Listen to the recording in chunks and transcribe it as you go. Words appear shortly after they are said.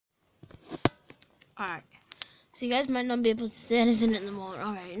Alright. So you guys might not be able to see anything at the moment.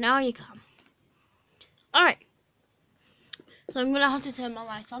 Alright, now you can. Alright. So I'm going to have to turn my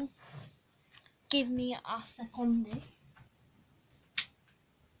light on. Give me a second.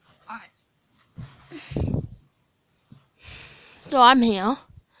 Alright. So I'm here.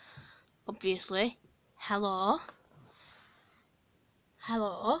 Obviously. Hello.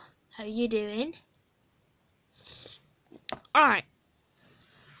 Hello. How you doing? Alright.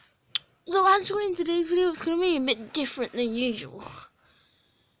 So actually in today's video it's going to be a bit different than usual.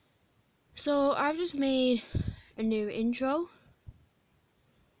 So I've just made a new intro.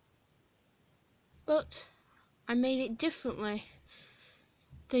 But I made it differently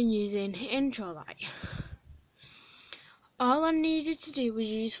than using intro light. All I needed to do was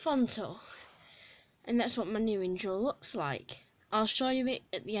use Fonto. And that's what my new intro looks like. I'll show you it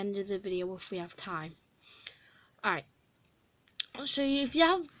at the end of the video if we have time. Alright. I'll show you if you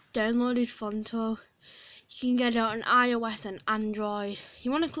have downloaded Fonto. You can get it on iOS and Android.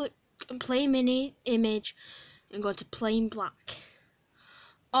 You want to click play mini image and go to plain black.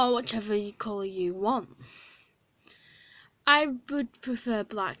 Or whichever colour you want. I would prefer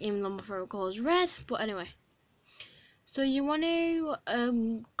black even though my favourite colour is red. But anyway. So you want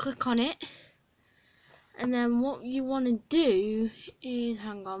to click on it. And then what you want to do is,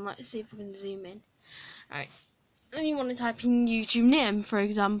 hang on, let's see if we can zoom in. Alright, then you want to type in YouTube name, for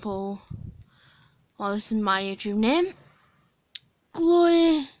example. Well, this is my YouTube name.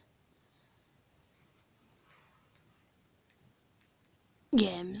 Glory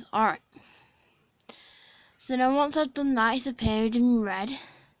Games. Alright. So now once I've done that, it's appeared in red.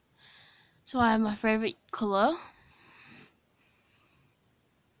 So I have my favourite colour.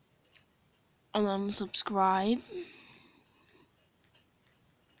 And then subscribe.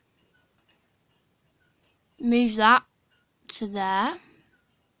 Move that to there.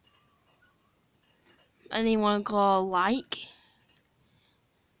 And then you want to go like.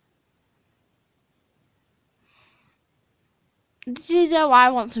 This is how I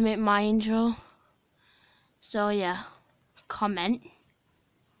want to make my intro. So yeah. Comment.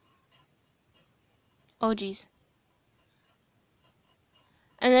 Oh geez.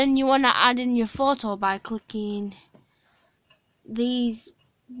 And then you want to add in your photo by clicking these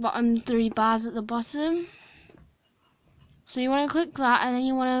bottom 3 bars at the bottom. So you want to click that, and then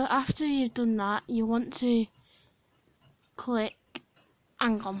you want to, after you've done that, you want to click,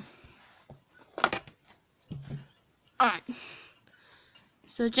 hang on. Alright.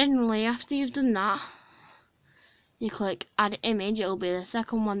 So generally, after you've done that, you click add image. It'll be the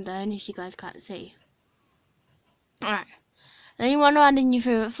second one down if you guys can't see. Alright. Then you want to add in your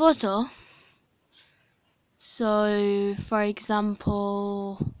favourite photo. So, for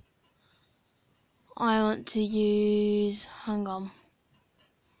example, I want to use, hang on,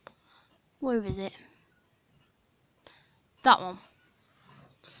 where is it? That one.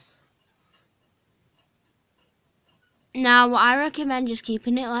 Now, I recommend just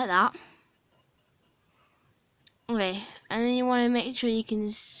keeping it like that. Okay, and then you want to make sure you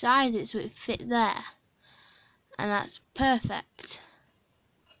can size it so it fit there. And that's perfect.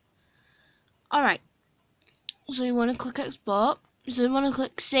 Alright, so you want to click export. So you want to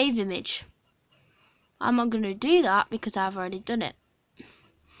click save image. I'm not going to do that because I've already done it.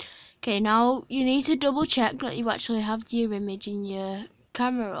 Okay, now you need to double check that you actually have your image in your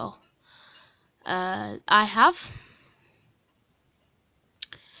camera roll. I have.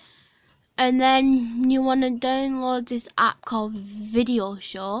 And then you want to download this app called Video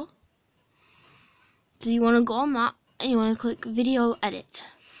Show. So you want to go on that and you want to click video edit.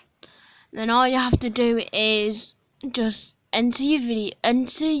 Then all you have to do is just enter your video,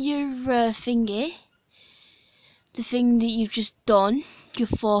 enter your thingy, the thing that you've just done, your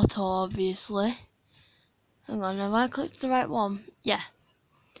photo obviously. Hang on, have I clicked the right one? Yeah.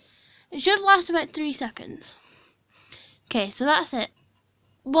 It should last about 3 seconds. Okay, so that's it.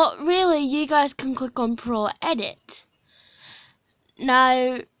 But really, you guys can click on Pro Edit.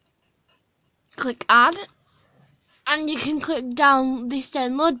 Now, click Add. And you can click down this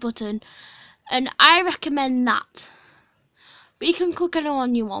download button. And I recommend that. But you can click any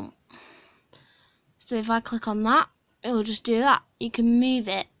one you want. So if I click on that, it will just do that. You can move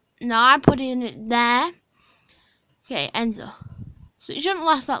it. Now I put it there. Okay, enter. So it shouldn't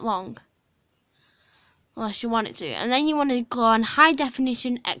last that long. Unless you want it to. And then you want to go on high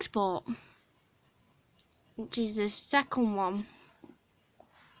definition export. Which is the second one.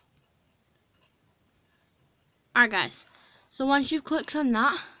 Alright guys. So once you've clicked on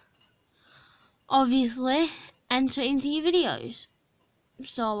that, obviously enter it into your videos.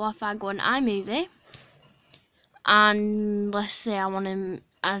 So if I go on iMovie, and let's say I want to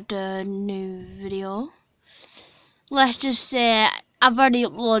add a new video. Let's just say I've already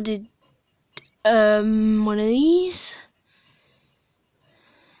uploaded one of these.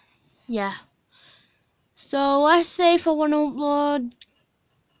 Yeah. So let's say if I want to upload,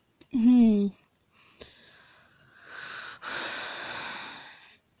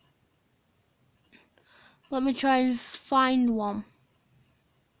 let me try and find one.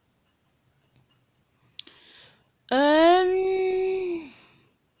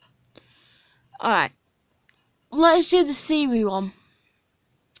 Alright. Let's do the Siri one.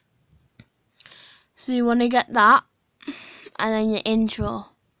 So you want to get that, and then your intro.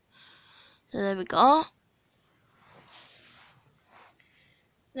 So there we go.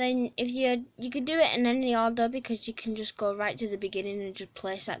 Then if you could do it in any order, because you can just go right to the beginning and just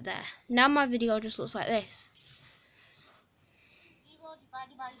place that there. Now my video just looks like this. 0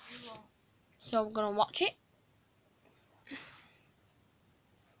 divided by 0. So we're gonna watch it.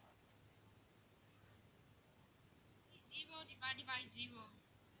 0 divided by 0.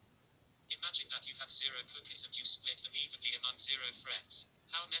 Imagine that you have 0 cookies and you split them evenly among 0 friends.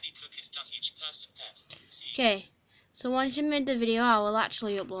 How many cookies does each person get? Okay, so once you made the video, I will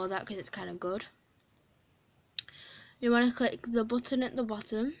actually upload that because it's kind of good. You want to click the button at the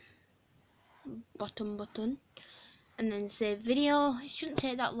bottom, button, and then save video. It shouldn't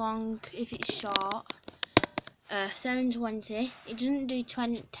take that long if it's short. 720. It doesn't do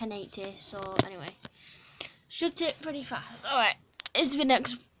 1080, so anyway, should take pretty fast. Alright, it's been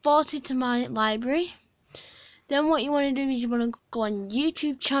exported to my library. Then what you want to do is you want to go on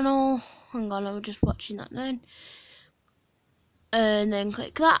YouTube channel. Hang on, I'm just watching that now. And then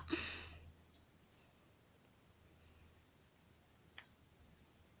click that.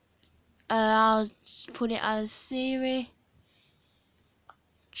 I'll put it as Siri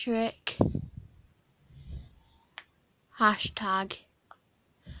trick hashtag.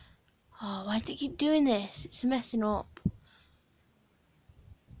 Oh, why does it keep doing this? It's messing up.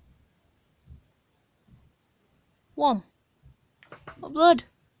 1. Upload.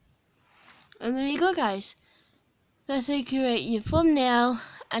 And there you go, guys. That's how you create your thumbnail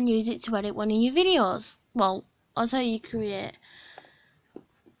and use it to edit one of your videos. Well, that's how you create.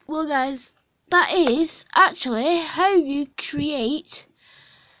 Well, guys, that is actually how you create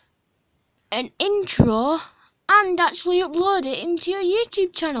an intro and actually upload it into your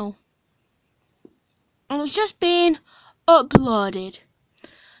YouTube channel. And it's just been uploaded.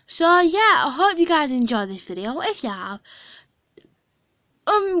 So yeah, I hope you guys enjoyed this video. If you have,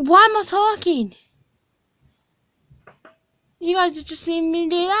 why am I talking? You guys have just seen me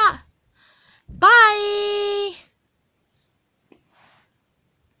do that. Bye.